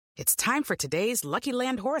It's time for today's Lucky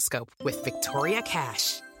Land horoscope with Victoria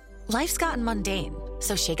Cash. Life's gotten mundane,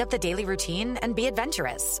 so shake up the daily routine and be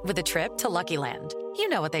adventurous with a trip to Lucky Land. You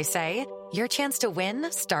know what they say, your chance to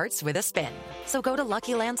win starts with a spin. So go to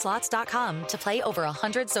LuckyLandSlots.com to play over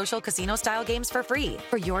 100 social casino-style games for free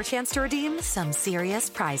for your chance to redeem some serious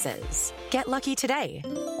prizes. Get lucky today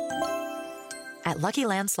at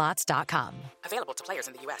LuckyLandSlots.com. Available to players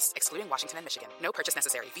in the U.S., excluding Washington and Michigan. No purchase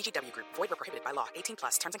necessary. VGW Group. Void where prohibited by law.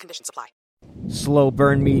 18+. Terms and conditions apply. Slow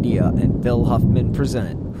Burn Media and Bill Huffman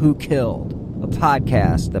present Who Killed, a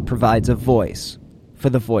podcast that provides a voice for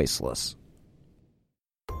the voiceless.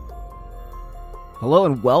 Hello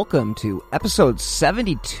and welcome to episode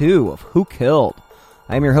 72 of Who Killed.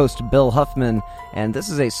 I'm your host, Bill Huffman, and this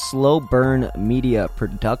is a Slow Burn Media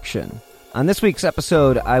production. On this week's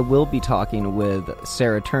episode, I will be talking with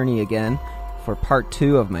Sarah Turney again for part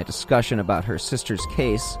 2 of my discussion about her sister's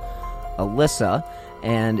case, Alissa.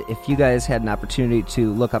 And if you guys had an opportunity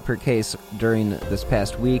to look up her case during this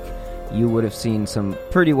past week, you would have seen some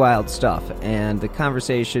pretty wild stuff. And the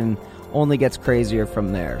conversation only gets crazier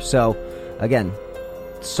from there. So, again,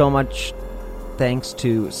 so much thanks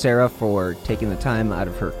to Sarah for taking the time out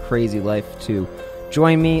of her crazy life to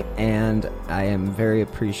join me, and I am very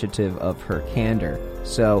appreciative of her candor.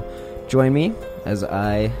 So join me as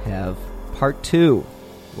I have part 2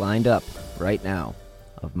 lined up right now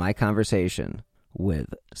of my conversation with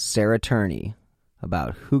Sarah Turney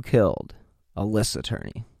about who killed Alissa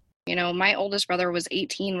Turney. You know, my oldest brother was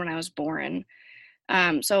 18 when I was born.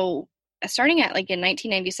 So starting at in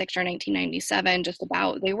 1996 or 1997, just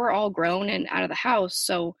about, they were all grown and out of the house.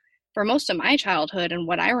 So for most of my childhood and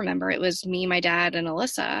what I remember, it was me, my dad, and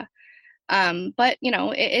Alissa. But,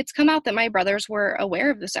 it's come out that my brothers were aware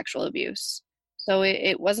of the sexual abuse. So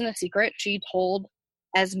it wasn't a secret. She told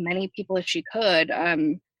as many people as she could.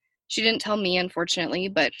 She didn't tell me, unfortunately,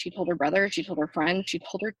 but she told her brother, she told her friend, she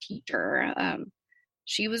told her teacher.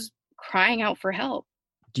 She was crying out for help.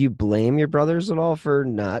 Do you blame your brothers at all for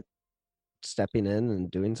not stepping in and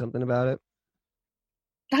doing something about it?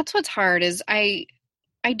 That's what's hard is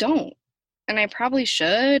I don't, and I probably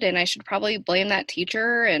should, and I should probably blame that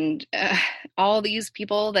teacher and all these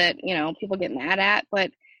people that, people get mad at,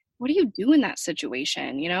 but what do you do in that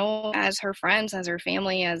situation? As her friends, as her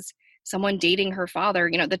family, as someone dating her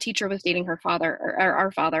father, the teacher was dating her father, or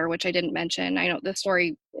our father, which I didn't mention. I know the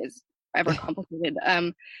story is ever complicated.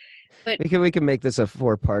 But we can make this a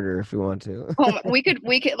 4-parter if we want to. we could,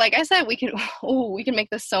 like I said, we can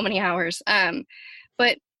make this so many hours.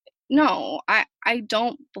 But no, I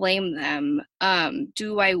don't blame them.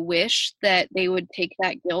 Do I wish that they would take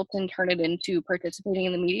that guilt and turn it into participating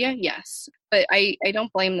in the media? Yes. But I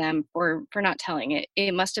don't blame them for not telling it.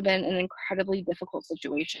 It must have been an incredibly difficult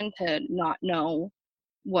situation to not know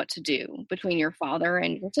what to do between your father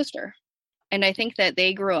and your sister. And I think that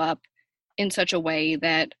they grew up in such a way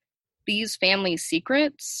that these family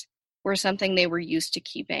secrets were something they were used to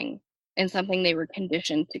keeping and something they were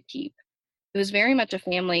conditioned to keep. It was very much a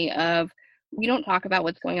family of, we don't talk about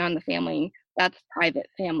what's going on in the family. That's private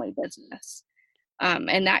family business.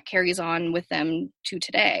 And that carries on with them to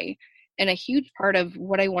today. And a huge part of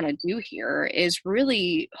what I want to do here is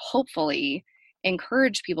really, hopefully,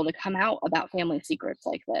 encourage people to come out about family secrets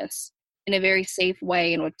like this in a very safe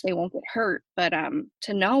way in which they won't get hurt. But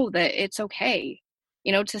to know that it's okay,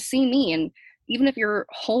 to see me. And even if your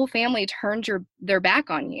whole family turns their back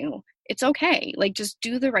on you, it's okay. Just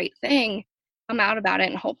do the right thing. Come out about it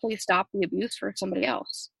and hopefully stop the abuse for somebody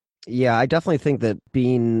else. Yeah, I definitely think that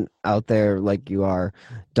being out there like you are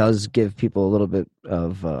does give people a little bit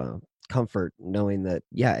of comfort knowing that,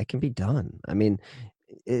 yeah, it can be done. I mean,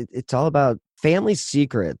 it's all about family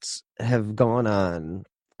secrets have gone on.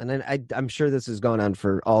 And I'm sure this has gone on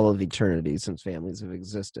for all of eternity since families have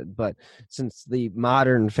existed. But since the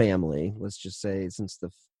modern family, let's just say since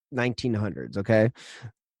the 1900s, okay,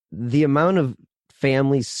 the amount of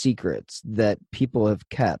family secrets that people have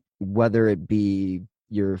kept, whether it be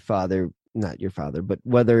your father, not your father, but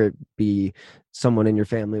whether it be someone in your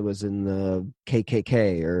family was in the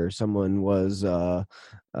KKK or someone was, a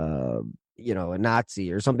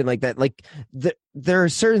Nazi or something like that. There are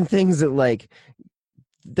certain things that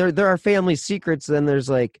there are family secrets. Then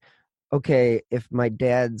there's okay, if my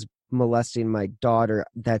dad's molesting my daughter,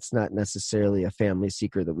 that's not necessarily a family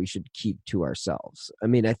secret that we should keep to ourselves. I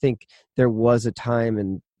mean, I think there was a time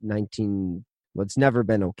in it's never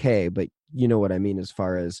been okay, but you know what I mean, as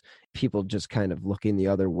far as people just kind of looking the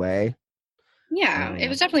other way. Yeah, it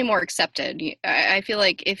was definitely more accepted. I feel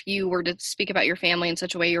like if you were to speak about your family in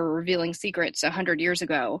such a way you were revealing secrets 100 years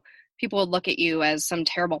ago, people would look at you as some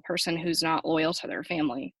terrible person who's not loyal to their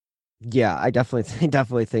family. Yeah, I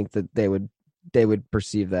definitely think that they would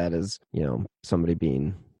perceive that as, somebody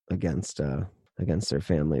being against against their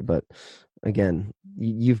family. But again,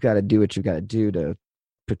 you've got to do what you've got to do to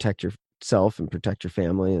protect yourself and protect your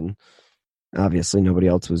family, and obviously nobody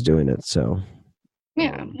else was doing it. So,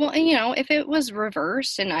 Yeah. um, Well, and if it was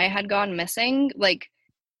reversed and I had gone missing, like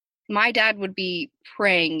my dad would be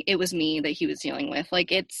praying it was me that he was dealing with.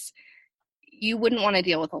 Like you wouldn't want to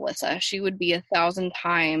deal with Alissa. She would be 1,000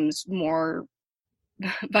 times more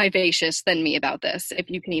vivacious than me about this, if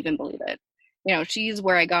you can even believe it. She's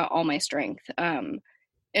where I got all my strength. And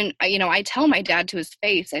I tell my dad to his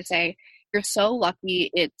face, I say, "You're so lucky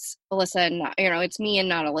it's Alissa and not, it's me and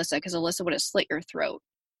not Alissa, because Alissa would have slit your throat."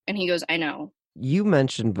 And he goes, "I know." you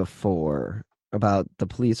mentioned before about the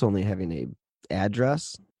police only having a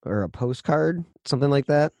address or a postcard, something like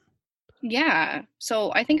that. Yeah.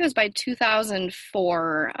 So I think it was by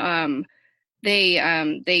 2004.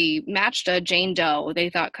 They matched a Jane Doe they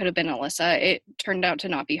thought could have been Alissa. It turned out to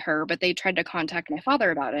not be her, but they tried to contact my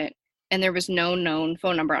father about it, and there was no known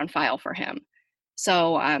phone number on file for him.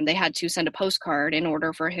 So they had to send a postcard in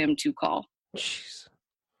order for him to call. Jeez.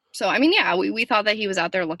 So I mean, yeah, we thought that he was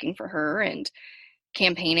out there looking for her and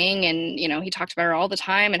campaigning, and he talked about her all the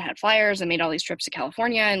time and had flyers and made all these trips to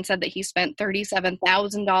California and said that he spent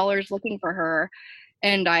 $37,000 looking for her.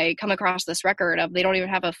 And I come across this record of they don't even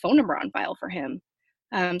have a phone number on file for him.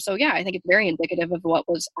 So yeah, I think it's very indicative of what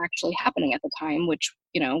was actually happening at the time, which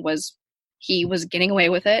was he was getting away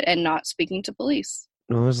with it and not speaking to police.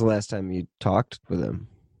 When was the last time you talked with him?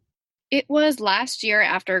 It was last year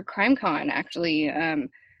after CrimeCon, actually.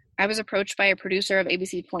 I was approached by a producer of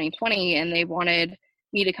ABC 2020, and they wanted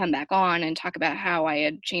me to come back on and talk about how I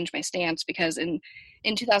had changed my stance, because in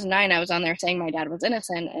 2009, I was on there saying my dad was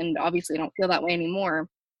innocent, and obviously I don't feel that way anymore.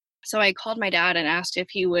 So I called my dad and asked if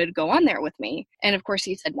he would go on there with me. And of course,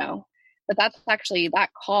 he said no. But that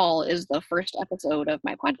call is the first episode of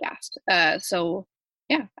my podcast. So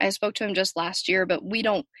yeah, I spoke to him just last year, but we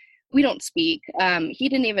don't speak. He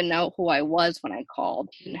didn't even know who I was when I called.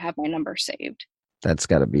 He didn't have my number saved. That's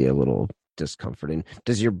got to be a little discomforting.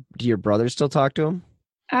 Do your brother still talk to him?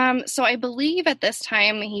 So I believe at this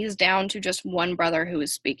time he's down to just one brother who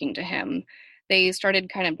is speaking to him. They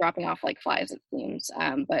started kind of dropping off like flies, it seems.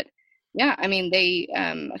 But yeah, I mean, they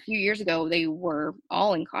a few years ago they were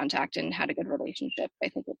all in contact and had a good relationship. I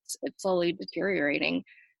think it's slowly deteriorating,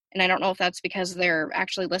 and I don't know if that's because they're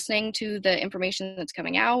actually listening to the information that's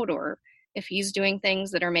coming out, or if he's doing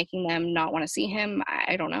things that are making them not want to see him.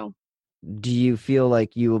 I don't know. Do you feel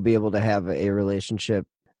like you will be able to have a relationship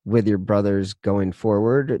with your brothers going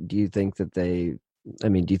forward? Do you think that do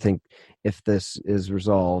you think if this is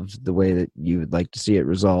resolved the way that you would like to see it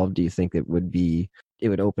resolved, do you think it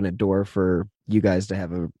would open a door for you guys to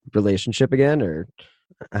have a relationship again, or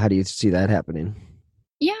how do you see that happening?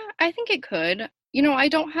 Yeah, I think it could. I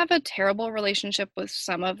don't have a terrible relationship with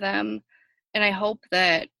some of them, and I hope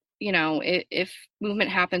that, if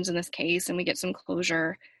movement happens in this case and we get some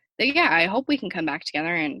closure, that yeah, I hope we can come back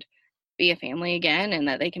together and be a family again, and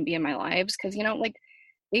that they can be in my lives, because like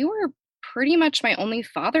they were pretty much my only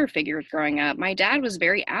father figures growing up. My dad was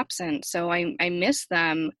very absent, so I miss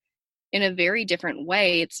them in a very different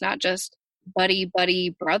way. It's not just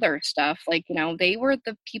buddy brother stuff. Like, they were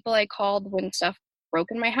the people I called when stuff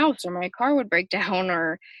broke in my house or my car would break down,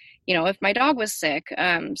 or if my dog was sick.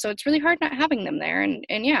 So it's really hard not having them there, and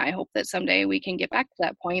yeah, I hope that someday we can get back to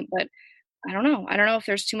that point. But I don't know if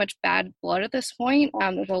there's too much bad blood at this point.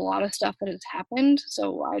 There's a lot of stuff that has happened,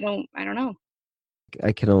 so I don't know.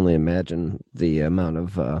 I can only imagine the amount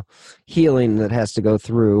of healing that you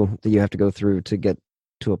have to go through to get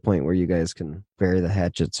to a point where you guys can bury the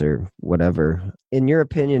hatchets or whatever. In your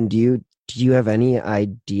opinion, do you have any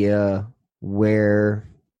idea where,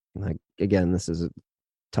 like, again, this is a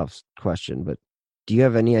tough question, but do you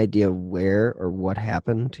have any idea where or what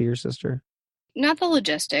happened to your sister? Not the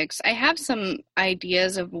logistics. I have some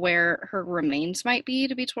ideas of where her remains might be,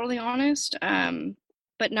 to be totally honest.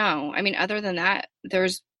 But no, I mean, other than that,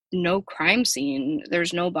 there's no crime scene.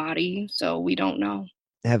 There's no body, so we don't know.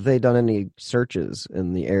 Have they done any searches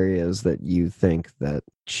in the areas that you think that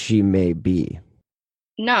she may be?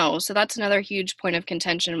 No, so that's another huge point of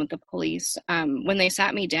contention with the police. When they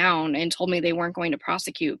sat me down and told me they weren't going to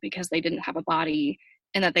prosecute because they didn't have a body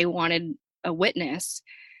and that they wanted a witness,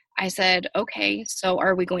 I said, okay, so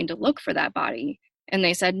are we going to look for that body? And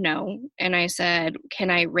they said no. And I said, can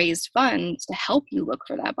I raise funds to help you look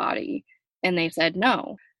for that body? And they said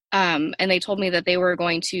no. And they told me that they were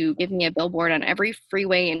going to give me a billboard on every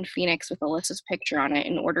freeway in Phoenix with Alyssa's picture on it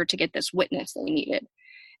in order to get this witness they needed.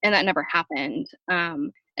 and that never happened.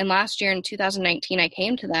 And last year in 2019, I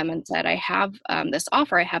came to them and said, I have this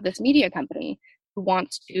offer. I have this media company who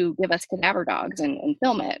wants to give us cadaver dogs and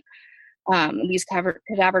film it. These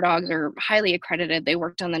cadaver dogs are highly accredited. They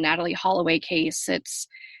worked on the Natalie Holloway case.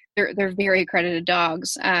 They're very accredited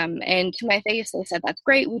dogs. And to my face, they said, that's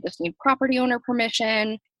great. We just need property owner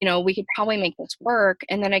permission. We could probably make this work.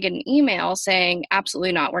 And then I get an email saying,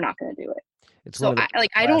 absolutely not. We're not going to do it. So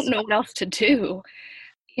I don't know what else to do.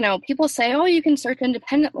 People say, oh, you can search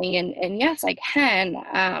independently. And yes, I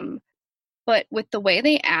can. But with the way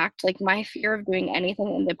they act, like my fear of doing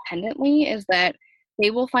anything independently is that they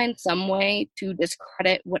will find some way to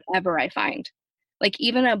discredit whatever I find. Like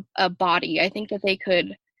even a body, I think that they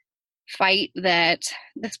could fight that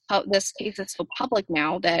this case is so public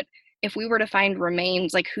now that if we were to find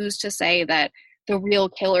remains, like who's to say that the real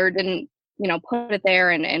killer didn't, put it there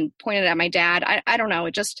and point it at my dad? I don't know.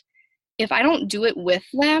 It just, if I don't do it with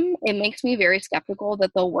them, it makes me very skeptical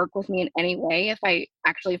that they'll work with me in any way if I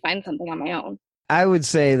actually find something on my own. I would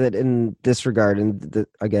say that in this regard, and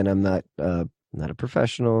again, I'm not a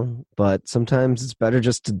professional, but sometimes it's better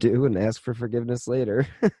just to do and ask for forgiveness later.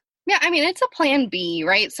 Yeah, I mean, it's a plan B,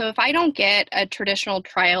 right? So if I don't get a traditional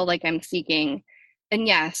trial like I'm seeking, then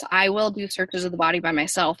yes, I will do searches of the body by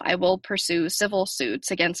myself. I will pursue civil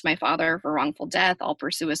suits against my father for wrongful death. I'll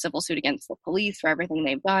pursue a civil suit against the police for everything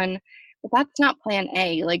they've done. But that's not plan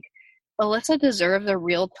A. Like, Alissa deserves a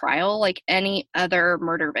real trial like any other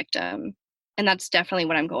murder victim. And that's definitely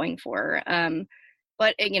what I'm going for.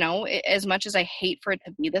 But, as much as I hate for it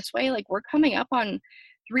to be this way, like we're coming up on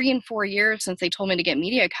 3 and 4 years since they told me to get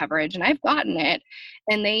media coverage, and I've gotten it,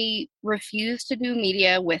 and they refuse to do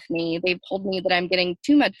media with me. They've told me that I'm getting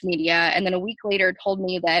too much media, and then a week later told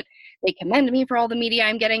me that they commend me for all the media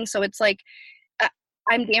I'm getting. So it's like,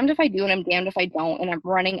 I'm damned if I do and I'm damned if I don't, and I'm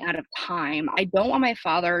running out of time. I don't want my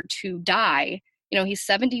father to die. He's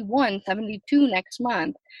 71, 72 next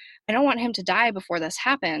month. I don't want him to die before this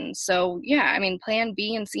happens. So yeah, I mean, plan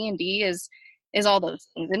B and C and D is all those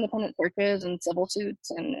things, independent searches and civil suits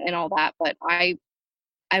and all that. But I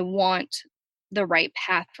want the right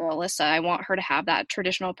path for Alissa. I want her to have that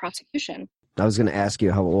traditional prosecution. I was going to ask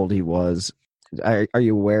you how old he was. Are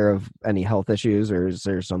you aware of any health issues, or is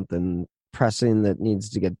there something pressing that needs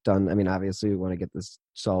to get done? I mean, obviously we want to get this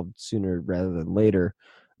solved sooner rather than later,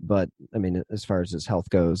 but I mean, as far as his health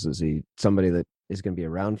goes, is he somebody that is going to be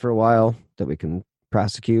around for a while that we can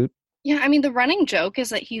prosecute? Yeah, I mean, the running joke is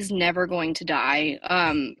that he's never going to die,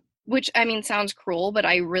 which, I mean, sounds cruel, but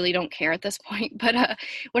I really don't care at this point. But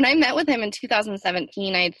when I met with him in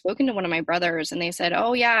 2017, I had spoken to one of my brothers, and they said,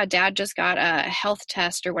 oh, yeah, Dad just got a health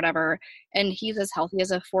test or whatever, and he's as healthy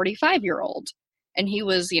as a 45-year-old. And he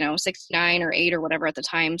was, 69 or 8 or whatever at the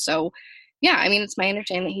time. So, yeah, I mean, it's my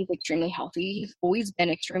understanding that he's extremely healthy. He's always been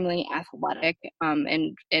extremely athletic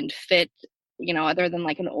and fit, other than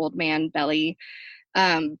like an old man belly.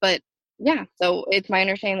 But yeah, so it's my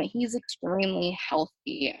understanding that he's extremely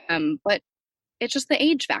healthy. But it's just the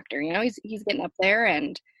age factor, he's getting up there,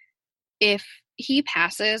 and if he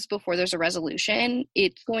passes before there's a resolution,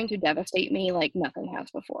 it's going to devastate me like nothing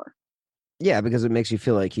has before. Yeah, because it makes you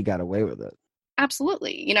feel like he got away with it.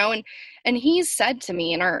 Absolutely. And he's said to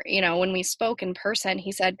me in our, when we spoke in person,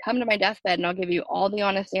 he said, come to my deathbed and I'll give you all the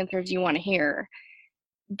honest answers you want to hear.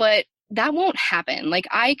 But that won't happen. Like,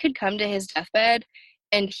 I could come to his deathbed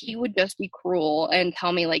and he would just be cruel and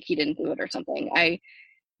tell me like he didn't do it or something.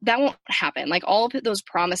 That won't happen. Like, all of those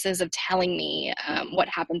promises of telling me what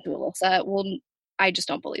happened to Alissa, I just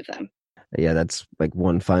don't believe them. Yeah, that's like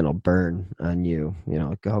one final burn on you.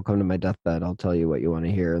 Like, I'll come to my deathbed, I'll tell you what you want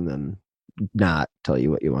to hear, and then not tell you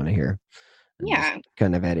what you want to hear. And yeah.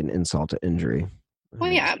 Kind of adding insult to injury. Well,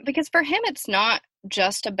 yeah, because for him, it's not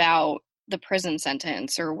just about the prison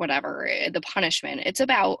sentence or whatever, the punishment. It's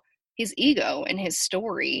about his ego and his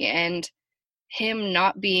story and him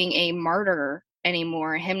not being a martyr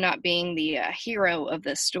anymore, him not being the hero of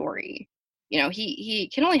this story. He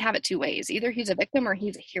can only have it two ways. Either he's a victim or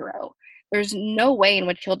he's a hero. There's no way in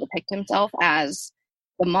which he'll depict himself as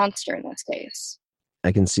the monster in this case.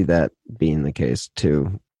 I can see that being the case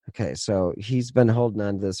too. Okay, so he's been holding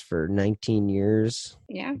on to this for 19 years.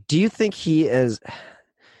 Yeah. Do you think he is,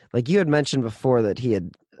 like you had mentioned before, that he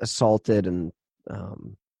had assaulted and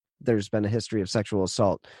there's been a history of sexual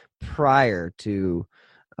assault prior to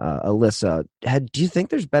Alissa. Do you think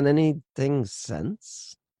there's been anything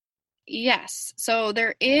since? Yes. So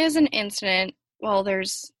there is an incident. Well,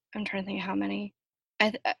 I'm trying to think how many.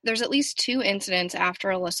 There's at least 2 incidents after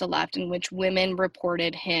Alissa left in which women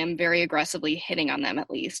reported him very aggressively hitting on them, at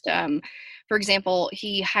least. For example,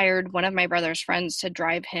 he hired one of my brother's friends to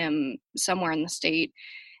drive him somewhere in the state,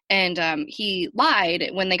 And he lied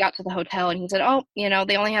when they got to the hotel, and he said, oh,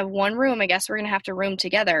 they only have one room. I guess we're going to have to room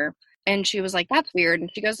together. And she was like, that's weird. And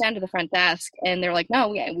she goes down to the front desk, and they're like, no,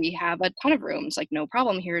 we have a ton of rooms. Like, no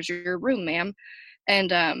problem. Here's your room, ma'am.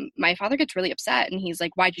 And my father gets really upset, and he's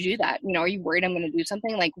like, why'd you do that? Are you worried I'm going to do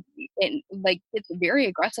something? It's very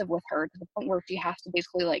aggressive with her, to the point where she has to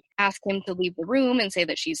basically like ask him to leave the room and say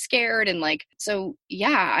that she's scared. And like, so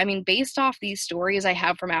yeah, I mean, based off these stories I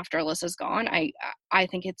have from after Alyssa's gone, I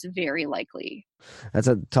think it's very likely. That's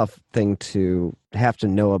a tough thing to have to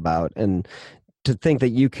know about, and to think that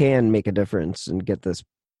you can make a difference and get this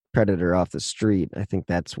predator off the street. I think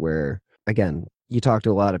that's where, again, you talk to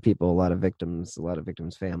a lot of people, a lot of victims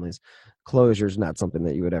families. Closure is not something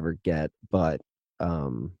that you would ever get, but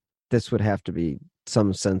this would have to be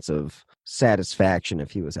some sense of satisfaction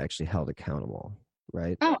if he was actually held accountable,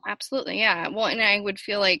 right? Oh, absolutely. Yeah. Well, and I would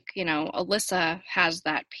feel like, Alissa has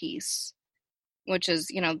that piece, which is,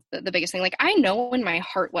 the biggest thing. Like, I know in my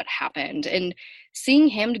heart what happened, and seeing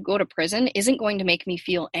him go to prison isn't going to make me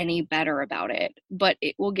feel any better about it, but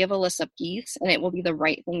it will give Alissa peace, and it will be the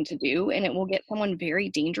right thing to do, and it will get someone very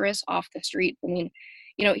dangerous off the street. I mean,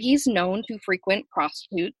 he's known to frequent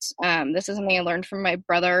prostitutes. This is something I learned from my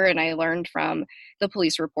brother, and I learned from the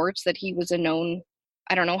police reports that he was a known,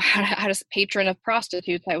 I don't know how to patron of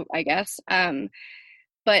prostitutes, I guess.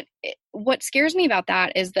 But what scares me about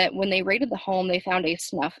that is that when they raided the home, they found a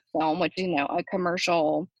snuff film, which, a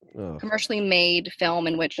commercially made film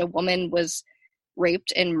in which a woman was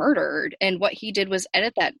raped and murdered. And what he did was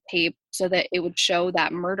edit that tape so that it would show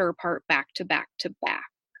that murder part back to back to back.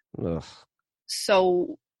 Ugh.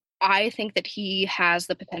 So I think that he has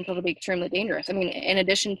the potential to be extremely dangerous. I mean, in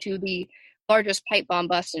addition to the largest pipe bomb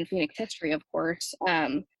bust in Phoenix history, of course,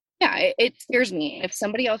 yeah, it scares me. If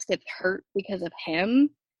somebody else gets hurt because of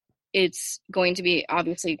him, it's going to be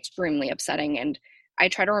obviously extremely upsetting. And I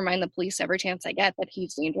try to remind the police every chance I get that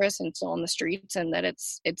he's dangerous and still on the streets, and that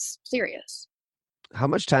it's serious. How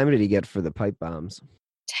much time did he get for the pipe bombs?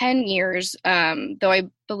 10 years, though I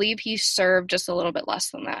believe he served just a little bit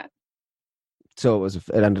less than that. So it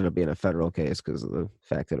ended up being a federal case because of the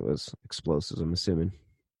fact that it was explosives, I'm assuming.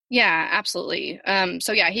 Yeah, absolutely.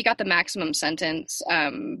 So yeah, he got the maximum sentence.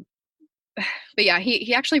 But yeah,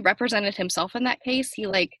 he actually represented himself in that case. He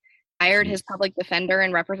hired his public defender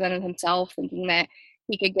and represented himself, thinking that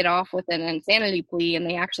he could get off with an insanity plea, and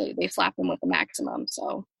they slapped him with the maximum.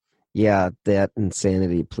 So yeah, that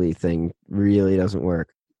insanity plea thing really doesn't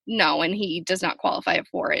work. No, and he does not qualify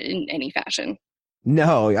for it in any fashion.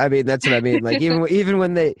 No, I mean, that's what I mean. Like, even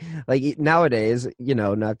when they, like, nowadays,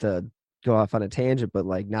 not to go off on a tangent, but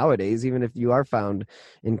like nowadays, even if you are found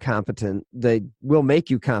incompetent, they will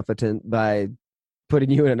make you competent by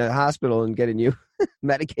putting you in a hospital and getting you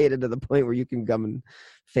medicated to the point where you can come and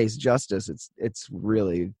face justice. It's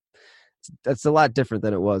a lot different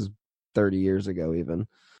than it was 30 years ago, even.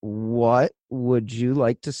 What would you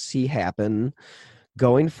like to see happen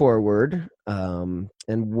going forward? And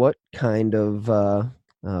what kind of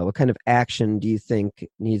action do you think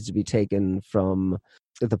needs to be taken from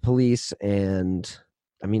the police? And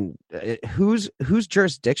I mean, whose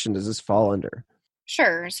jurisdiction does this fall under?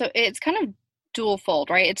 Sure. So it's kind of dual fold,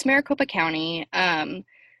 right? It's Maricopa County.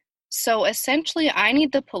 So essentially, I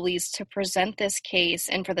need the police to present this case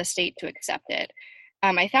and for the state to accept it.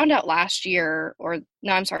 I found out last year,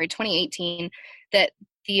 2018, that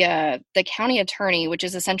the county attorney, which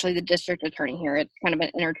is essentially the district attorney here, it's kind of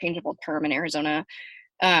an interchangeable term in Arizona,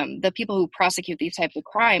 the people who prosecute these types of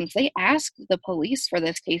crimes, they asked the police for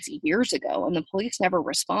this case years ago, and the police never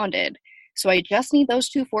responded. So I just need those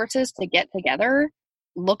two forces to get together,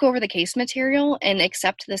 look over the case material, and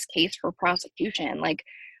accept this case for prosecution. Like,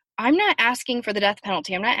 I'm not asking for the death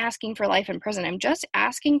penalty. I'm not asking for life in prison. I'm just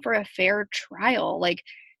asking for a fair trial. Like,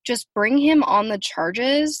 just bring him on the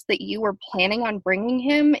charges that you were planning on bringing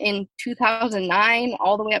him in 2009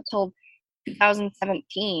 all the way up till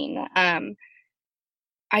 2017.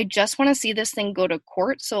 I just want to see this thing go to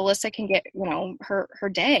court so Alissa can get, her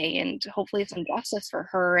day, and hopefully some justice for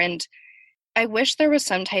her. And I wish there was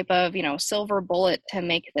some type of, silver bullet to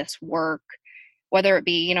make this work, whether it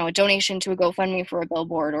be, a donation to a GoFundMe for a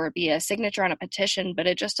billboard, or it be a signature on a petition, but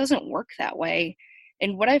it just doesn't work that way.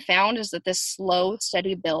 And what I found is that this slow,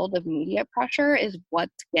 steady build of media pressure is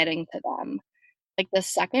what's getting to them. Like, the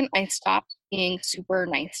second I stopped being super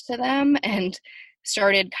nice to them and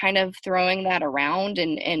started kind of throwing that around,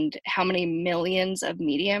 and how many millions of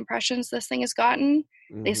media impressions this thing has gotten,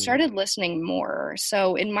 they started listening more.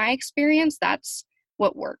 So in my experience, that's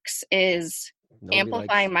what works, is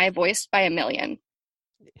amplifying my voice by 1 million.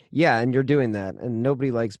 Yeah, and you're doing that, and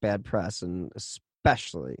nobody likes bad press, and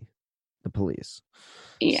especially the police.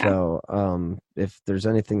 Yeah. So if there's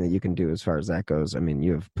anything that you can do as far as that goes, I mean,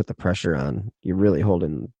 you have put the pressure on. You're really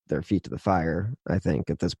holding their feet to the fire, I think,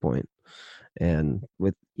 at this point. And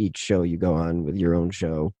with each show you go on, with your own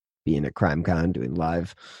show, being at CrimeCon, doing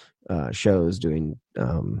live shows, doing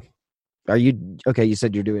are you okay? You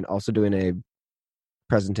said you're also doing a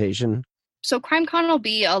presentation. So CrimeCon will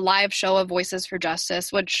be a live show of Voices for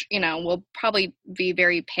Justice, which, will probably be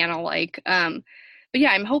very panel-like. But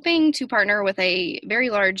yeah, I'm hoping to partner with a very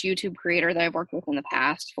large YouTube creator that I've worked with in the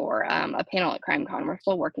past for a panel at CrimeCon. We're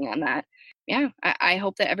still working on that. Yeah, I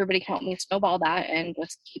hope that everybody can help me snowball that and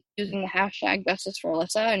just keep using the hashtag Justice for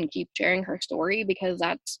Alissa and keep sharing her story, because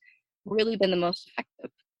that's really been the most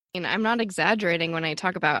effective. I'm not exaggerating when I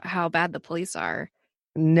talk about how bad the police are.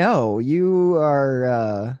 No, you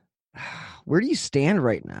are. Where do you stand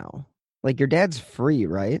right now? Like, your dad's free,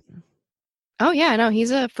 right? Oh, yeah, no,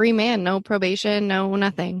 he's a free man. No probation, no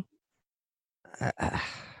nothing.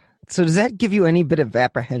 So does that give you any bit of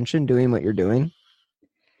apprehension doing what you're doing?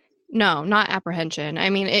 No, not apprehension. I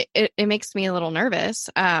mean, it makes me a little nervous,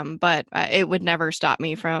 but it would never stop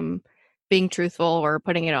me from being truthful or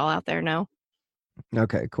putting it all out there, no.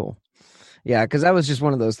 Okay, cool. Yeah, because that was just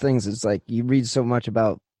one of those things. It's like you read so much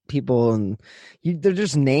about people and they're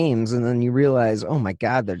just names, and then you realize, oh my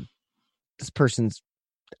God, this person's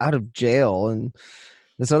out of jail, and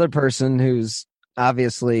this other person who's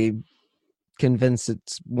obviously convinced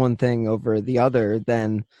it's one thing over the other,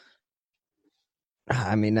 then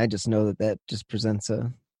I mean, I just know that just presents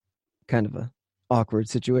a kind of a awkward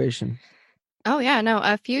situation. Oh, yeah, no,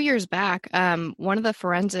 a few years back, one of the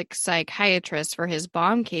forensic psychiatrists for his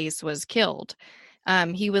bomb case was killed.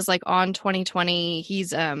 He was like on 2020.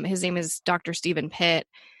 His name is Dr. Stephen Pitt.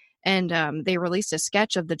 And they released a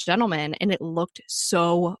sketch of the gentleman, and it looked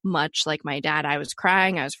so much like my dad. I was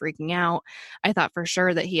crying. I was freaking out. I thought for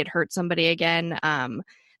sure that he had hurt somebody again.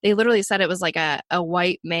 They literally said it was like a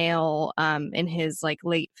white male in his like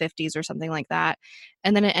late 50s or something like that.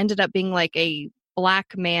 And then it ended up being like a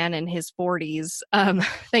black man in his 40s.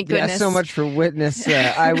 Thank goodness. Yeah, so much for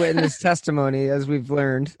eyewitness testimony, as we've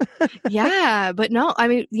learned. Yeah, but no, I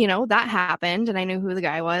mean, that happened, and I knew who the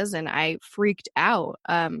guy was, and I freaked out.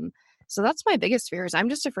 So that's my biggest fear, is I'm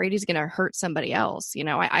just afraid he's going to hurt somebody else.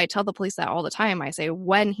 I tell the police that all the time. I say,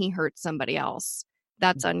 when he hurts somebody else,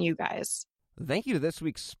 that's on you guys. Thank you to this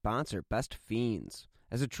week's sponsor, Best Fiends.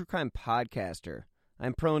 As a true crime podcaster,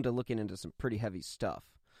 I'm prone to looking into some pretty heavy stuff.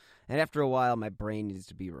 And after a while, my brain needs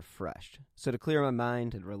to be refreshed. So to clear my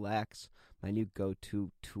mind and relax, my new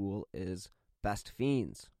go-to tool is Best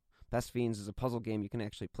Fiends. Best Fiends is a puzzle game you can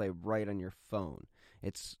actually play right on your phone.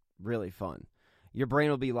 It's really fun. Your brain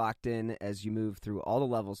will be locked in as you move through all the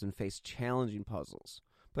levels and face challenging puzzles.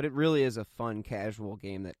 But it really is a fun, casual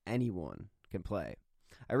game that anyone can play.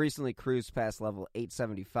 I recently cruised past level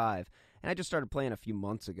 875, and I just started playing a few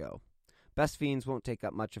months ago. Best Fiends won't take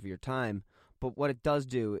up much of your time, but what it does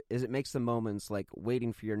do is it makes the moments like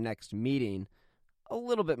waiting for your next meeting a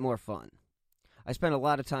little bit more fun. I spend a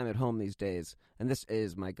lot of time at home these days, and this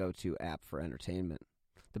is my go-to app for entertainment.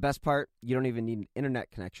 The best part, you don't even need an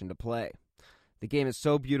internet connection to play. The game is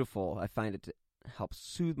so beautiful, I find it to help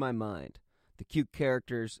soothe my mind. The cute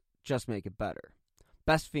characters just make it better.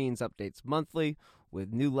 Best Fiends updates monthly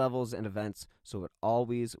with new levels and events, so it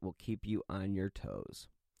always will keep you on your toes.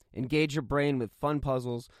 Engage your brain with fun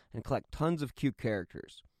puzzles and collect tons of cute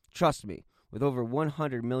characters. Trust me, with over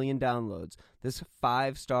 100 million downloads, this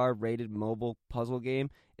 5-star rated mobile puzzle game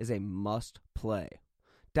is a must-play.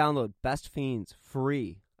 Download Best Fiends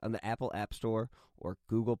free on the Apple App Store or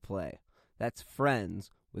Google Play. That's friends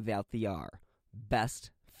without the R.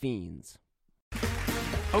 Best Fiends.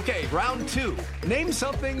 Okay, round 2. Name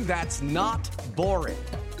something that's not boring.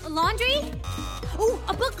 A laundry? Ooh,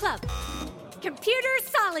 a book club. Computer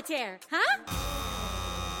solitaire, huh?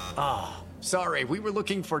 Ah, sorry, we were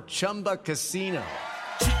looking for Chumba Casino.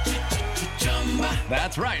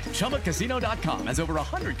 That's right, ChumbaCasino.com has over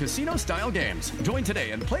 100 casino-style games. Join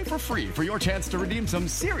today and play for free for your chance to redeem some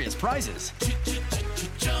serious prizes.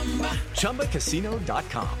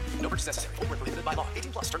 ChumbaCasino.com. No purchase necessary. Void where prohibited by law.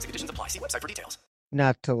 18+. Terms and conditions apply. See website for details.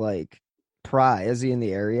 Not to pry. Is he in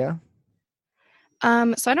the area?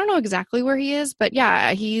 So I don't know exactly where he is, but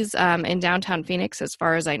yeah, he's in downtown Phoenix, as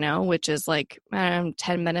far as I know, which is 10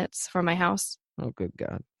 minutes from my house. Oh, good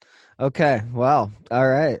God. Okay. Well, all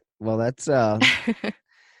right. Well, that's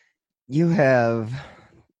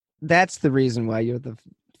that's the reason why you're the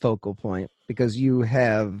focal point, because you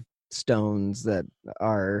have stones that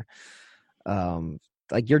are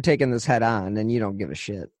you're taking this head on and you don't give a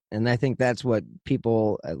shit. And I think that's what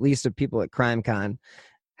people, at least the people at CrimeCon,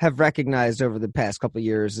 have recognized over the past couple of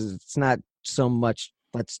years is it's not so much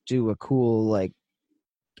let's do a cool like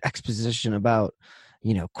exposition about,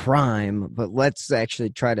 you know, crime, but let's actually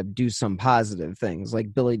try to do some positive things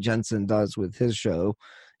like Billy Jensen does with his show.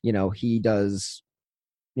 You know, he does,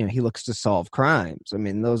 you know, he looks to solve crimes. I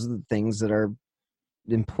mean, those are the things that are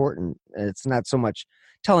important. It's not so much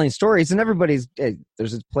telling stories, and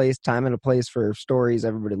there's a place, time and a place for stories.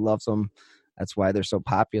 Everybody loves them. That's why they're so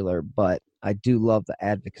popular. But I do love the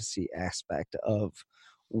advocacy aspect of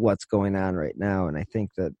what's going on right now. And I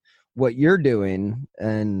think that what you're doing,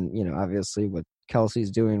 and, you know, obviously what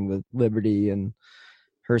Kelsey's doing with Liberty and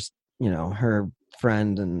her, you know, her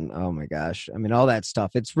friend, and oh my gosh, I mean, all that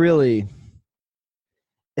stuff. It's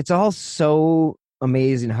all so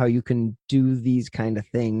amazing how you can do these kind of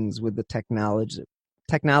things with the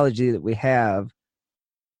technology that we have,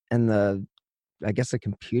 and the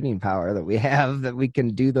computing power that we have, that we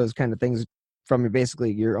can do those kind of things from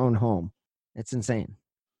basically your own home. It's insane.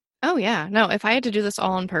 Oh yeah. No, if I had to do this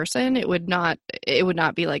all in person, it would not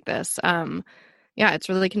be like this. Yeah, it's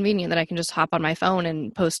really convenient that I can just hop on my phone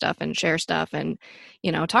and post stuff and share stuff and,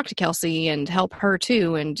 you know, talk to Kelsey and help her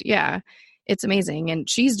too. And yeah, it's amazing. And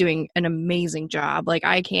she's doing an amazing job. Like,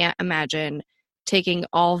 I can't imagine taking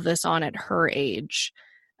all of this on at her age.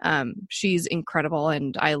 She's incredible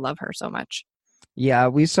and I love her so much. Yeah,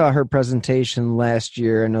 we saw her presentation last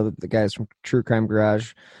year. I know that the guys from True Crime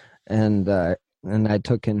Garage, and I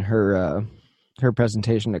took in her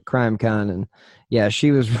presentation at CrimeCon, and yeah,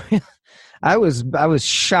 she was. I was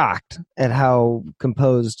shocked at how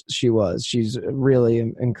composed she was. She's really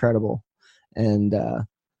incredible, and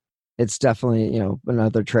it's definitely, you know,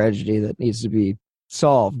 another tragedy that needs to be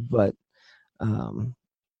solved. But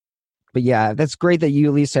yeah, that's great that you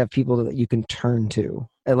at least have people that you can turn to,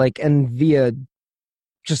 and via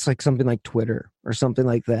just like something like Twitter or something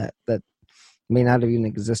like that may not have even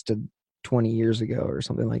existed 20 years ago or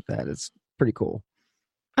something like that. It's pretty cool.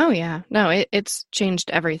 Oh yeah. No, it's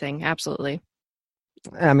changed everything. Absolutely.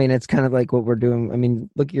 I mean, it's kind of like what we're doing. I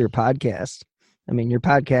mean, look at your podcast. I mean, your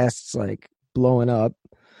podcast's like blowing up.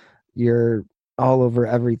 You're all over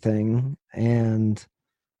everything. And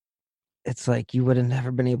it's like you would have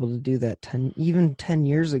never been able to do that 10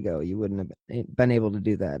 years ago. You wouldn't have been able to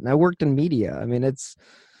do that. And I worked in media. I mean,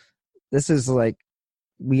 this is like,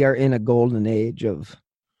 we are in a golden age of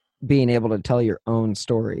being able to tell your own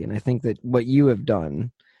story. And I think that what you have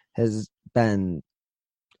done has been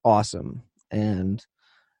awesome. And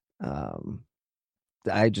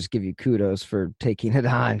I just give you kudos for taking it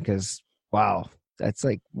on, because wow, that's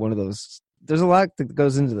like one of those, there's a lot that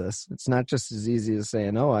goes into this. It's not just as easy as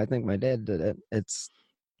saying, oh, I think my dad did it. It's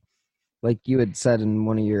like you had said in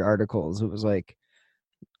one of your articles, it was like,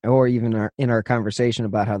 or even in our conversation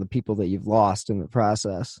about how the people that you've lost in the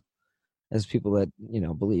process as people that, you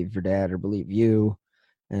know, believe your dad or believe you.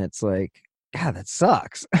 And it's like, God, that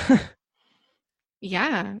sucks.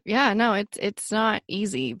 Yeah. Yeah. No, it's not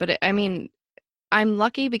easy, but I mean, I'm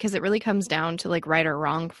lucky because it really comes down to like right or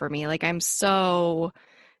wrong for me. Like, I'm so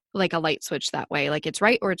like a light switch that way. Like, it's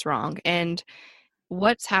right or it's wrong. And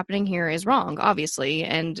what's happening here is wrong, obviously.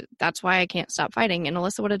 And that's why I can't stop fighting. And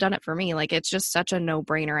Alissa would have done it for me. Like, it's just such a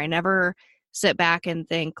no-brainer. I never sit back and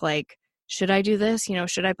think like, should I do this? You know,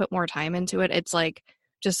 should I put more time into it? It's like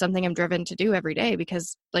just something I'm driven to do every day,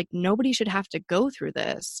 because like nobody should have to go through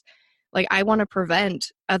this. Like, I want to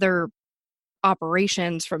prevent other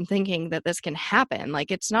operations from thinking that this can happen.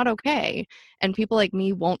 Like, it's not okay. And people like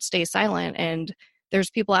me won't stay silent. And there's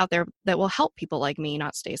people out there that will help people like me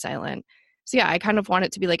not stay silent. So yeah, I kind of want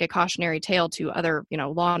it to be like a cautionary tale to other, you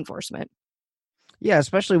know, law enforcement. Yeah,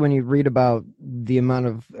 especially when you read about the amount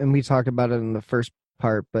of, and we talked about it in the first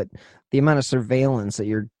part, but the amount of surveillance that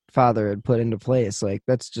your father had put into place, like,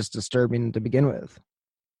 that's just disturbing to begin with.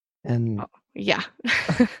 And yeah.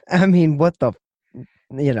 I mean, what the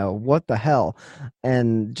hell?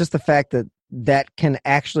 And just the fact that that can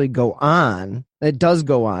actually go on, it does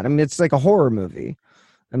go on. I mean, it's like a horror movie.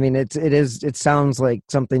 I mean, it sounds like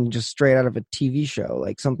something just straight out of a TV show,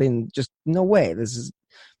 like something just, no way,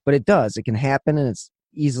 but it does. It can happen, and it's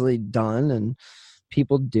easily done, and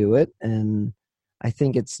people do it. And I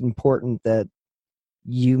think it's important that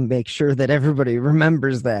you make sure that everybody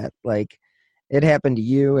remembers that, like, it happened to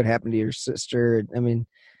you, it happened to your sister. I mean,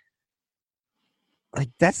 like,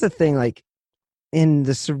 that's the thing. Like,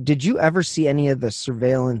 did you ever see any of the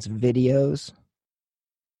surveillance videos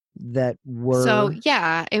that were? So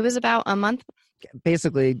yeah, it was about a month.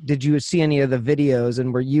 Basically, did you see any of the videos,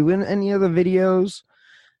 and were you in any of the videos?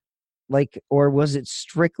 Like, or was it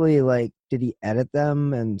strictly like, did he edit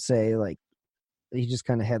them and say like he just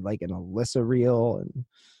kind of had like an Alissa reel,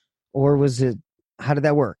 or was it? how did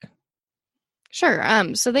that work? Sure.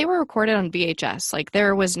 So they were recorded on VHS. Like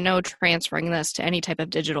there was no transferring this to any type of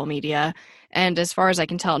digital media. And as far as I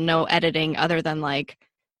can tell, no editing other than like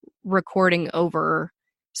recording over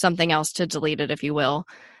something else to delete it, if you will.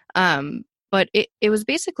 But it was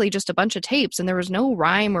basically just a bunch of tapes and there was no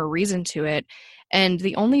rhyme or reason to it. And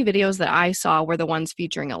the only videos that I saw were the ones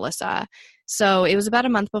featuring Alissa. So it was about a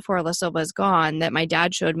month before Alissa was gone that my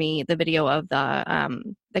dad showed me the video of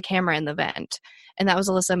the camera in the vent. And that was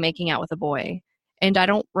Alissa making out with a boy. And I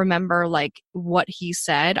don't remember like what he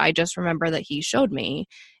said. I just remember that he showed me.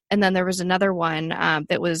 And then there was another one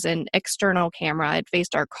that was an external camera. It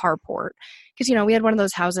faced our carport. Because, you know, we had one of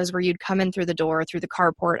those houses where you'd come in through the door, through the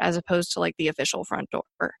carport, as opposed to like the official front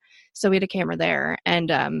door. So we had a camera there.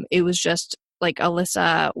 And it was just like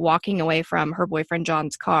Alissa walking away from her boyfriend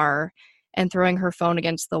John's car and throwing her phone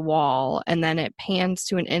against the wall. And then it pans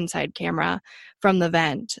to an inside camera from the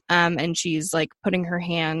vent. And she's like putting her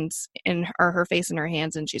hands or her face in her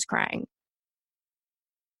hands and she's crying.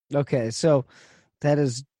 Okay, so that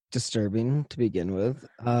is disturbing to begin with.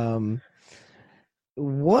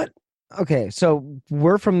 Okay, so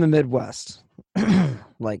we're from the Midwest.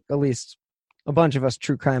 Like at least a bunch of us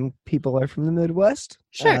true crime people are from the Midwest.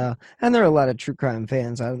 Sure. And there are a lot of true crime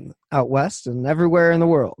fans out west and everywhere in the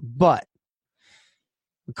world. But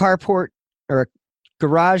a carport or a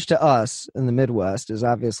garage to us in the Midwest is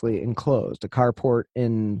obviously enclosed. A carport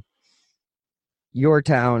in your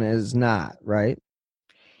town is not, right?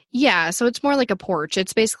 Yeah, so it's more like a porch.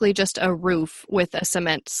 It's basically just a roof with a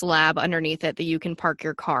cement slab underneath it that you can park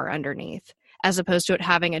your car underneath, as opposed to it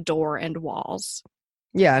having a door and walls.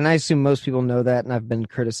 Yeah, and I assume most people know that, and I've been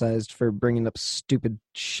criticized for bringing up stupid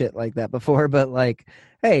shit like that before, but like,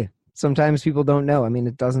 hey, sometimes people don't know. I mean,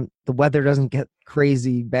 the weather doesn't get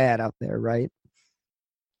crazy bad out there, right?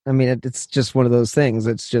 I mean, it's just one of those things.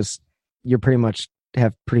 It's just, you're pretty much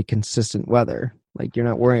have pretty consistent weather. Like, you're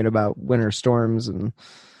not worrying about winter storms and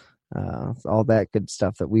all that good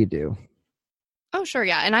stuff that we do. Oh, sure,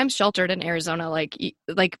 yeah. And I'm sheltered in Arizona. Like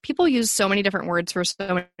people use so many different words for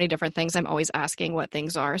so many different things. I'm always asking what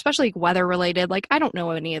things are, especially weather related. Like, I don't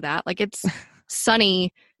know any of that. Like, it's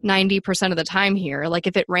sunny 90% of the time here. Like,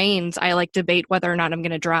 if it rains, I like debate whether or not I'm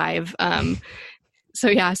going to drive. So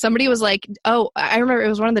yeah, somebody was like, oh, I remember it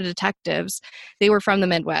was one of the detectives. They were from the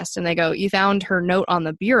Midwest and they go, you found her note on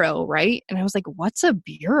the bureau, right? And I was like, what's a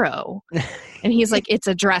bureau? And he's like, it's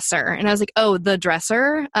a dresser. And I was like, oh, the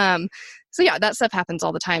dresser. So yeah, that stuff happens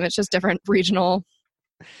all the time. It's just different regional.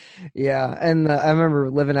 Yeah. And I remember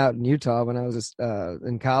living out in Utah when I was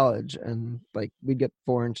in college, and like we'd get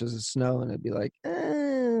 4 inches of snow and it'd be like,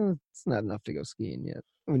 it's not enough to go skiing yet.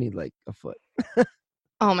 We need like a foot.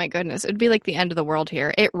 Oh my goodness. It'd be like the end of the world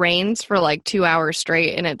here. It rains for like 2 hours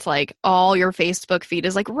straight and it's like all your Facebook feed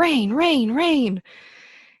is like rain, rain, rain.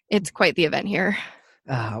 It's quite the event here.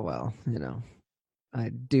 Well, you know, I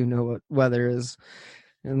do know what weather is.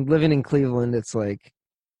 And living in Cleveland, it's like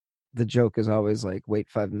the joke is always like, wait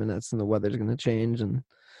 5 minutes and the weather's going to change. And,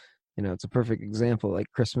 you know, it's a perfect example.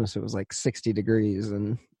 Like Christmas, it was like 60 degrees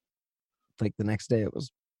and like the next day it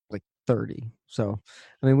was like 30. So,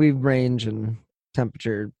 I mean, we range in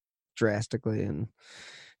temperature drastically and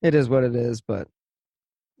it is what it is, but,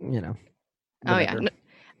 you know. Whatever. Oh, yeah.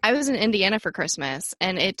 I was in Indiana for Christmas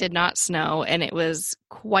and it did not snow and it was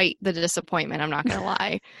quite the disappointment. I'm not going to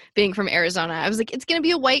lie. Being from Arizona, I was like, it's going to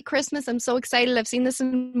be a white Christmas. I'm so excited. I've seen this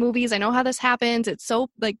in movies. I know how this happens. It's so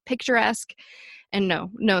like picturesque, and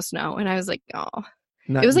no snow. And I was like, oh,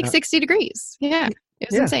 it was like 60 degrees. Yeah. It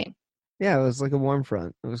was insane. Yeah. It was like a warm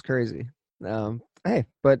front. It was crazy. Hey,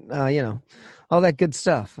 but you know, all that good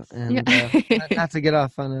stuff, and not to get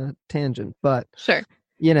off on a tangent, but sure.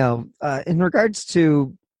 You know, in regards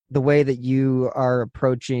to the way that you are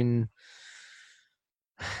approaching,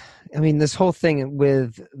 I mean, this whole thing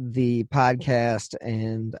with the podcast,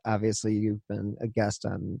 and obviously you've been a guest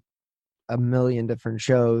on a million different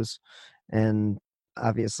shows, and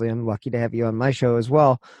obviously I'm lucky to have you on my show as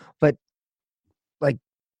well. But like,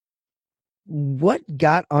 what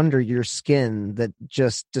got under your skin that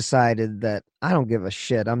just decided that I don't give a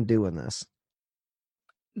shit, I'm doing this?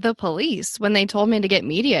 The police, when they told me to get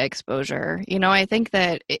media exposure. You know, I think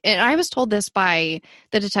that, and I was told this by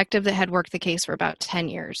the detective that had worked the case for about 10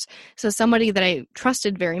 years. So somebody that I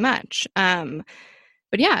trusted very much. But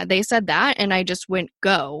yeah, they said that and I just went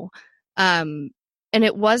go. And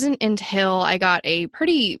it wasn't until I got a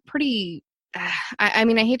pretty, I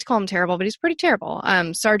mean, I hate to call him terrible, but he's pretty terrible,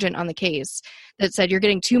 sergeant on the case that said, you're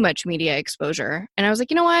getting too much media exposure. And I was like,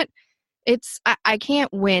 you know what? I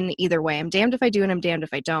can't win either way. I'm damned if I do and I'm damned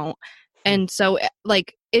if I don't. And so,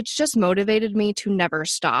 like, it's just motivated me to never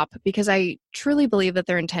stop because I truly believe that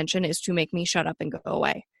their intention is to make me shut up and go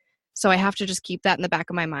away. So I have to just keep that in the back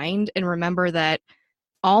of my mind and remember that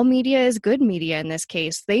all media is good media in this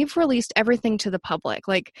case. They've released everything to the public.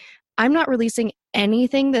 Like, I'm not releasing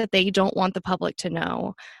anything that they don't want the public to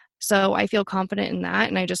know. So I feel confident in that,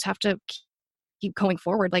 and I just have to keep going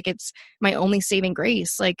forward. Like, it's my only saving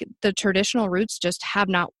grace. Like, the traditional routes just have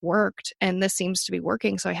not worked, and this seems to be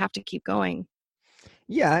working, so I have to keep going.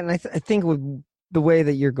 Yeah, and I think with the way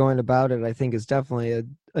that you're going about it, I think is definitely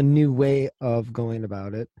a new way of going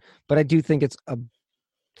about it. But I do think it's a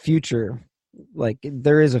future. Like,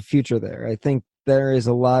 there is a future there. I think there is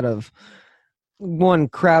a lot of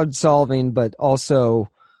crowd solving, but also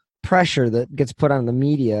pressure that gets put on the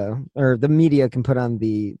media, or the media can put on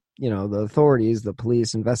the the authorities, the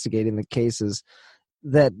police investigating the cases,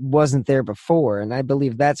 that wasn't there before. And I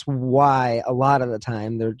believe that's why a lot of the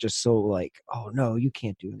time they're just so like, oh no, you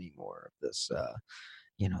can't do any more of this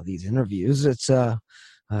these interviews. It's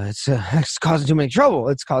causing too many trouble.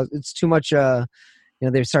 It's too much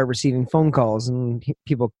they start receiving phone calls and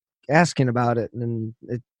people asking about it, and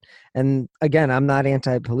again, I'm not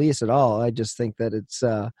anti-police at all. I just think that it's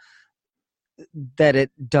that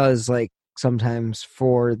it does, like, sometimes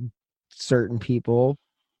for certain people,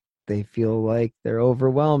 they feel like they're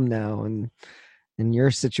overwhelmed now. And in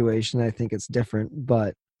your situation, I think it's different,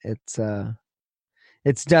 but it's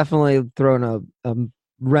definitely thrown a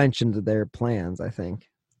wrench into their plans, I think.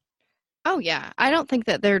 Oh, yeah. I don't think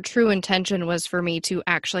that their true intention was for me to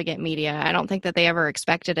actually get media. I don't think that they ever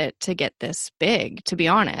expected it to get this big, to be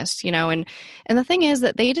honest, and the thing is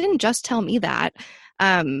that they didn't just tell me that.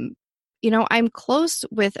 I'm close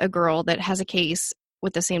with a girl that has a case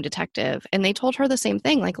with the same detective, and they told her the same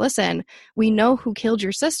thing. Like, listen, we know who killed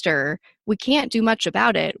your sister. We can't do much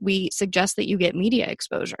about it. We suggest that you get media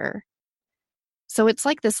exposure. So it's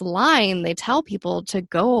like this line they tell people to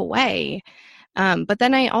go away. But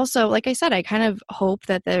then I also, like I said, I kind of hope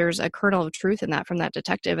that there's a kernel of truth in that from that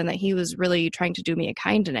detective and that he was really trying to do me a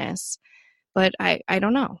kindness. But I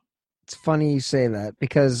don't know. It's funny you say that,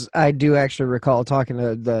 because I do actually recall talking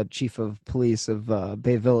to the chief of police of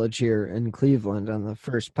Bay Village here in Cleveland on the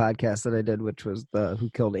first podcast that I did, which was the Who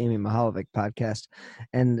Killed Amy Mahalovic podcast.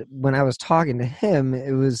 And when I was talking to him,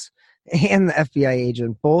 and the FBI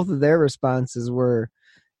agent, both of their responses were,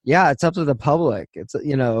 yeah, it's up to the public. It's,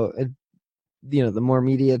 the more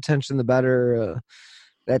media attention, the better,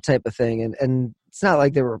 that type of thing. And it's not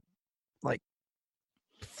like they were like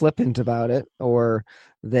flippant about it, or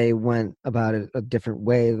they went about it a different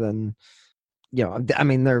way than, I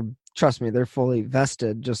mean, trust me, they're fully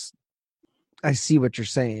vested. Just, I see what you're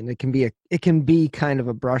saying. It can be kind of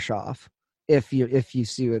a brush off if you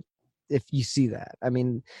see that. I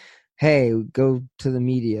mean, hey, go to the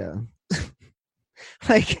media.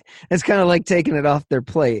 Like, it's kind of like taking it off their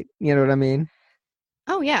plate. You know what I mean?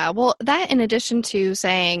 Oh, yeah. Well, that in addition to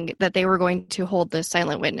saying that they were going to hold this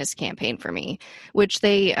silent witness campaign for me, which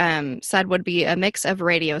they said would be a mix of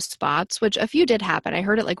radio spots, which a few did happen. I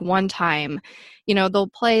heard it like one time. They'll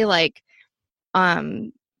play like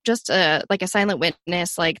just a silent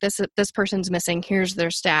witness, like this person's missing, here's their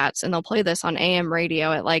stats, and they'll play this on AM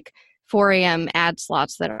radio at like 4 a.m. ad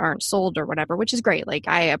slots that aren't sold or whatever, which is great. Like,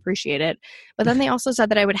 I appreciate it. But then they also said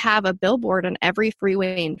that I would have a billboard on every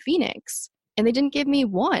freeway in Phoenix. And they didn't give me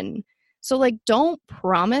one. So, like, don't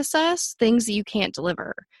promise us things that you can't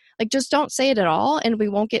deliver. Like, just don't say it at all, and we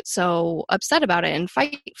won't get so upset about it and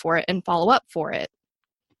fight for it and follow up for it.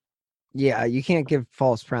 Yeah, you can't give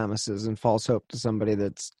false promises and false hope to somebody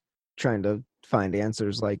that's trying to find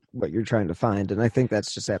answers like what you're trying to find. And I think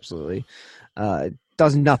that's just absolutely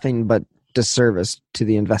does nothing but disservice to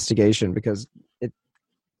the investigation, because it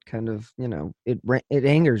kind of, it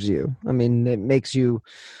angers you. I mean, it makes you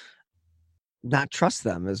not trust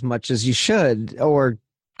them as much as you should or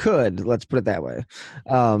could. Let's put it that way.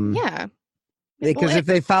 Yeah. Because if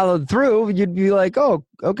they followed through, you'd be like, oh,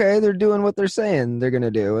 okay, they're doing what they're saying they're going to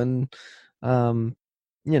do. And,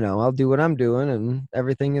 I'll do what I'm doing and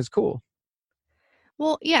everything is cool.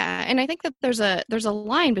 Well, yeah. And I think that there's a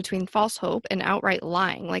line between false hope and outright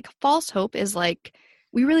lying. Like, false hope is like,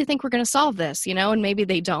 we really think we're going to solve this, and maybe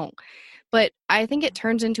they don't. But I think it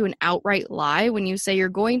turns into an outright lie when you say you're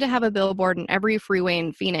going to have a billboard in every freeway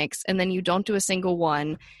in Phoenix, and then you don't do a single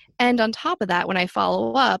one. And on top of that, when I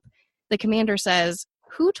follow up, the commander says,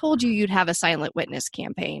 who told you you'd have a silent witness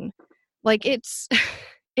campaign? Like, it's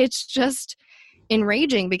just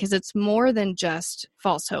enraging, because it's more than just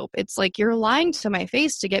false hope. It's like, you're lying to my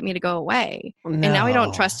face to get me to go away. No. And now I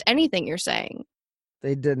don't trust anything you're saying.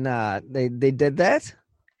 They did not. They did that?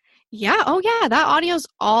 Yeah. Oh, yeah. That audio's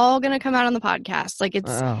all going to come out on the podcast. Like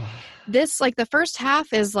this, like the first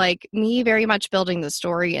half is like me very much building the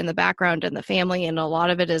story and the background and the family. And a lot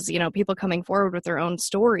of it is, people coming forward with their own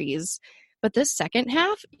stories. But this second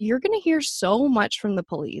half, you're going to hear so much from the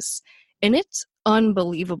police. And it's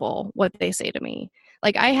unbelievable what they say to me.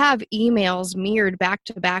 Like I have emails mirrored back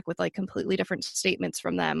to back with like completely different statements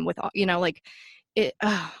from them with,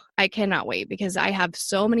 I cannot wait because I have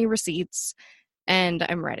so many receipts and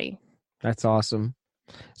I'm ready. That's awesome.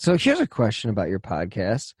 So here's a question about your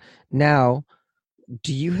podcast. Now,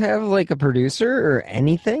 do you have like a producer or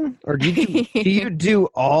anything? Or do you do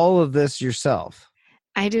all of this yourself?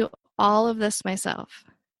 I do all of this myself.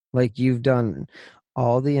 Like you've done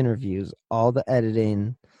all the interviews, all the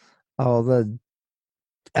editing, all the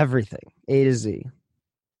everything, A to Z.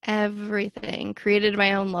 Everything. Created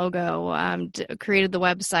my own logo, created the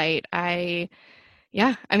website. I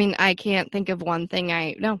can't think of one thing.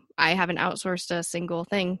 I haven't outsourced a single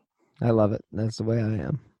thing. I love it. That's the way I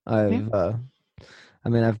am.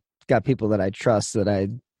 I've got people that I trust that I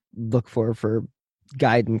look for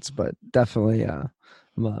guidance, but definitely I'm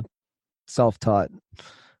a self-taught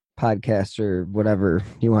podcaster, whatever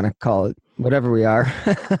you want to call it, whatever we are.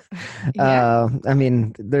 Yeah.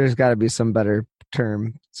 There's got to be some better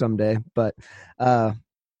term someday, but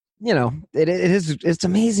it's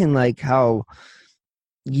amazing like how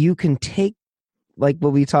you can take like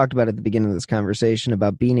what we talked about at the beginning of this conversation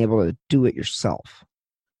about being able to do it yourself.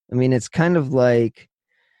 I mean, it's kind of like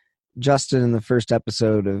Justin in the first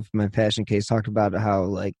episode of My Passion Case talked about how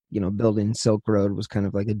like, building Silk Road was kind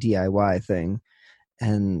of like a DIY thing.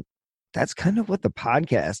 And that's kind of what the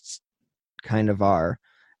podcasts kind of are.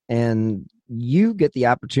 And you get the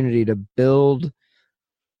opportunity to build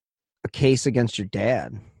a case against your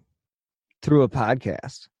dad through a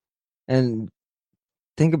podcast. And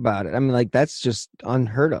think about it. I mean, like, that's just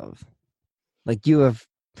unheard of. Like you have,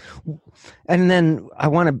 and then I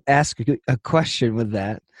want to ask a question with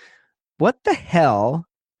that. What the hell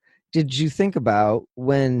did you think about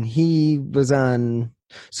when he was on,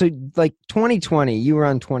 so like 2020, you were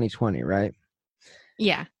on 2020, right?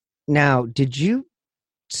 Yeah. Now, did you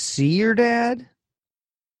see your dad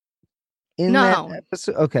in that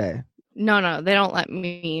episode? Okay. No, they don't let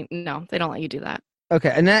me. No, they don't let you do that.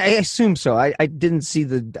 Okay, and I assume so. I didn't see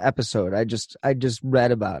the episode. I just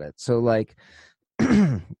read about it. So, like,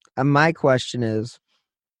 my question is,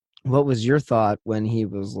 what was your thought when he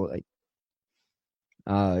was like,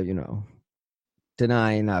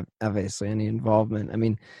 denying obviously any involvement? I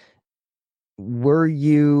mean, were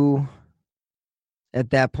you at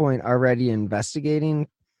that point already investigating,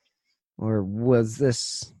 or was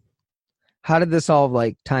this? How did this all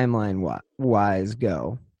like timeline wise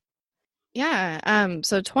go? Yeah.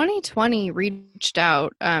 So 2020 reached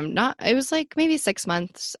out. It was like maybe 6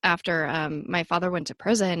 months after my father went to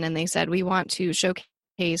prison, and they said, we want to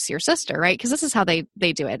showcase your sister, right? Because this is how they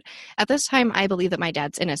do it. At this time, I believe that my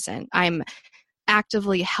dad's innocent. I'm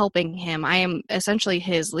actively helping him. I am essentially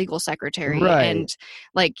his legal secretary, right. And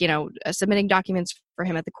like, submitting documents for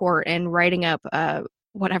him at the court and writing up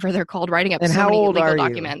whatever they're called, writing up and so how many old legal are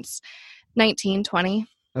documents. 19, 20.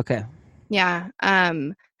 Okay. Yeah.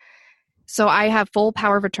 So I have full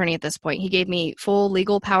power of attorney at this point. He gave me full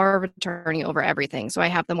legal power of attorney over everything. So I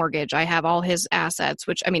have the mortgage. I have all his assets,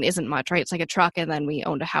 which, isn't much, right? It's like a truck, and then we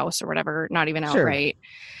owned a house or whatever, not even outright.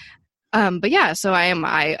 Sure. But yeah, so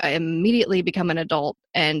I immediately become an adult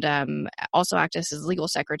and also act as his legal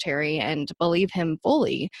secretary and believe him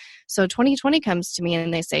fully. So 2020 comes to me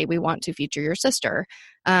and they say, we want to feature your sister.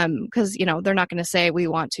 Because, they're not going to say, we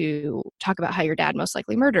want to talk about how your dad most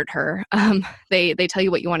likely murdered her. They tell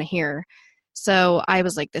you what you want to hear. So I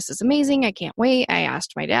was like, this is amazing. I can't wait. I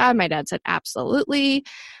asked my dad. My dad said, absolutely.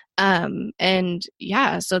 And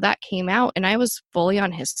yeah, so that came out and I was fully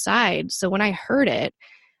on his side. So when I heard it,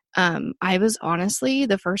 I was honestly,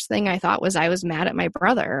 the first thing I thought was I was mad at my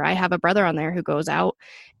brother. I have a brother on there who goes out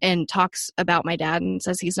and talks about my dad and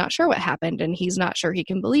says he's not sure what happened and he's not sure he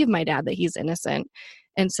can believe my dad that he's innocent.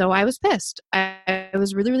 And so I was pissed. I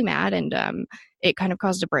was really, really mad, and it kind of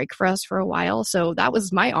caused a break for us for a while. So that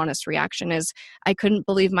was my honest reaction, is I couldn't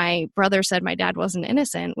believe my brother said my dad wasn't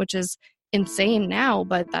innocent, which is insane now,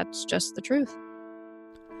 but that's just the truth.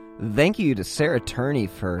 Thank you to Sarah Turney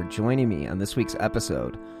for joining me on this week's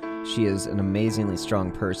episode. She is an amazingly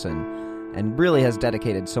strong person and really has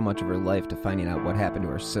dedicated so much of her life to finding out what happened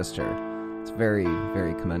to her sister. It's very,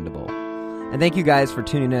 very commendable. And thank you guys for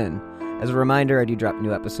tuning in. As a reminder, I do drop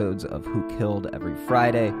new episodes of Who Killed every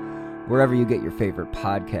Friday, wherever you get your favorite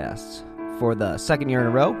podcasts. For the second year in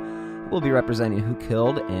a row, we'll be representing Who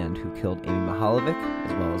Killed and Who Killed Amy Mahalovic,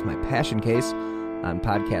 as well as My Passion Case, on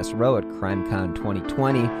Podcast Row at CrimeCon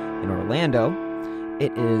 2020 in Orlando,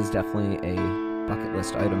 it is definitely a bucket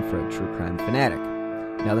list item for a true crime fanatic.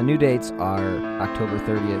 Now, the new dates are October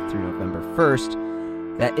 30th through November 1st.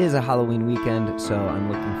 That is a Halloween weekend, so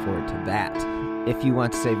I'm looking forward to that. If you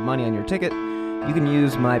want to save money on your ticket, you can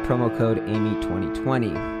use my promo code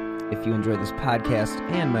AMY2020. If you enjoy this podcast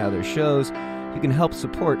and my other shows, you can help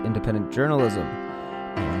support independent journalism.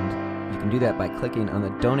 And you can do that by clicking on the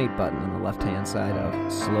donate button on the left-hand side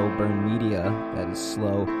of Slow Burn Media. That is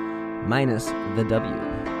slow minus the W.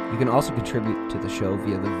 You can also contribute to the show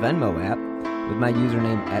via the Venmo app with my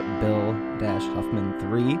username at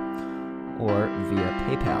Bill-Huffman3 or via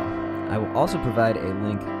PayPal. I will also provide a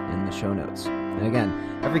link in the show notes. And again,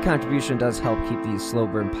 every contribution does help keep these Slow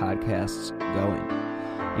Burn podcasts going.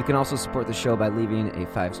 You can also support the show by leaving a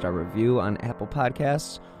 5-star review on Apple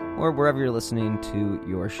Podcasts or wherever you're listening to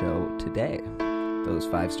your show today. Those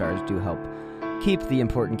 5 stars do help keep the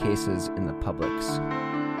important cases in the public's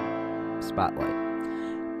spotlight.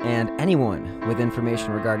 And anyone with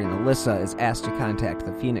information regarding Alissa is asked to contact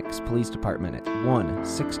the Phoenix Police Department at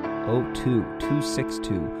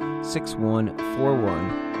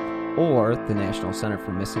 1-602-262-6141 or the National Center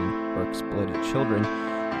for Missing or Exploited Children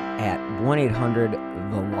at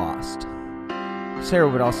 1-800-THE-LOST. Sarah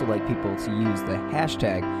would also like people to use the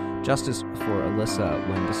hashtag Justice for Alissa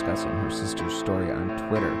when discussing her sister's story on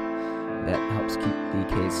Twitter. That helps keep the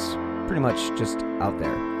case pretty much just out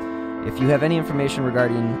there. If you have any information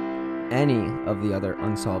regarding any of the other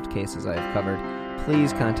unsolved cases I have covered,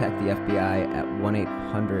 please contact the FBI at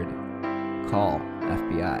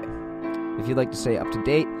 1-800-CALL-FBI. If you'd like to stay up to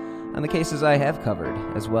date on the cases I have covered,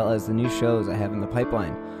 as well as the new shows I have in the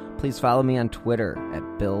pipeline, please follow me on Twitter at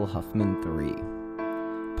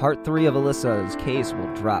BillHuffman3. Part 3 of Alissa's case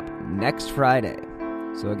will drop next Friday.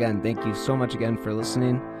 So again, thank you so much again for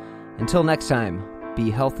listening. Until next time, be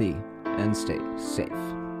healthy and stay safe.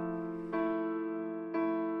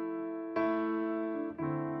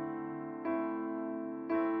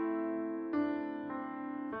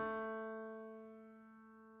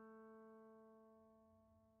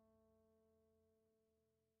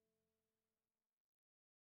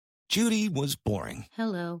 Judy was boring.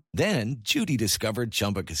 Hello. Then Judy discovered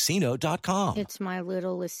ChumbaCasino.com. It's my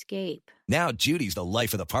little escape. Now Judy's the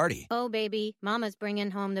life of the party. Oh, baby, mama's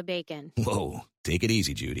bringing home the bacon. Whoa, take it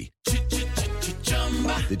easy, Judy.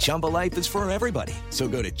 The Chumba life is for everybody. So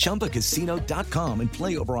go to ChumbaCasino.com and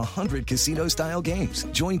play over 100 casino-style games.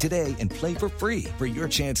 Join today and play for free for your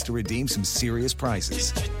chance to redeem some serious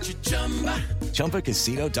prizes.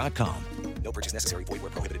 ChumbaCasino.com. No purchase necessary. Void where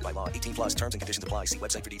prohibited by law. 18 plus terms and conditions apply. See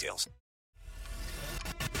website for details.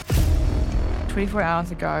 24 hours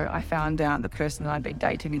ago, I found out the person that I'd been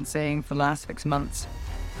dating and seeing for the last 6 months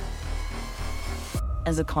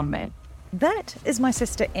as a con man. That is my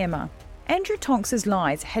sister Emma. Andrew Tonks's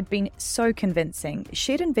lies had been so convincing,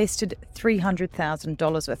 she'd invested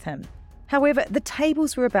 $300,000 with him. However, the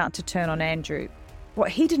tables were about to turn on Andrew.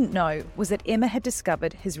 What he didn't know was that Emma had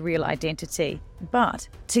discovered his real identity. But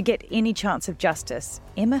to get any chance of justice,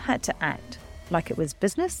 Emma had to act like it was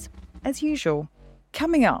business as usual.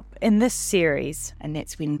 Coming up in this series, and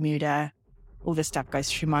that's when murder, all this stuff goes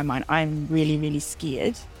through my mind. I'm really, really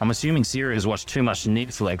scared. I'm assuming Sarah has watched too much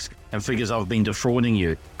Netflix and figures I've been defrauding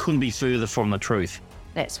you. Couldn't be further from the truth.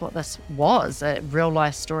 That's what this was, a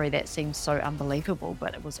real-life story that seems so unbelievable,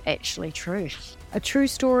 but it was actually true. A true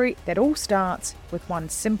story that all starts with one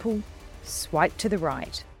simple swipe to the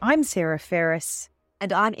right. I'm Sarah Ferris.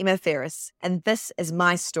 And I'm Emma Ferris, and this is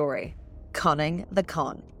my story, Conning the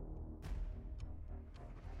Con.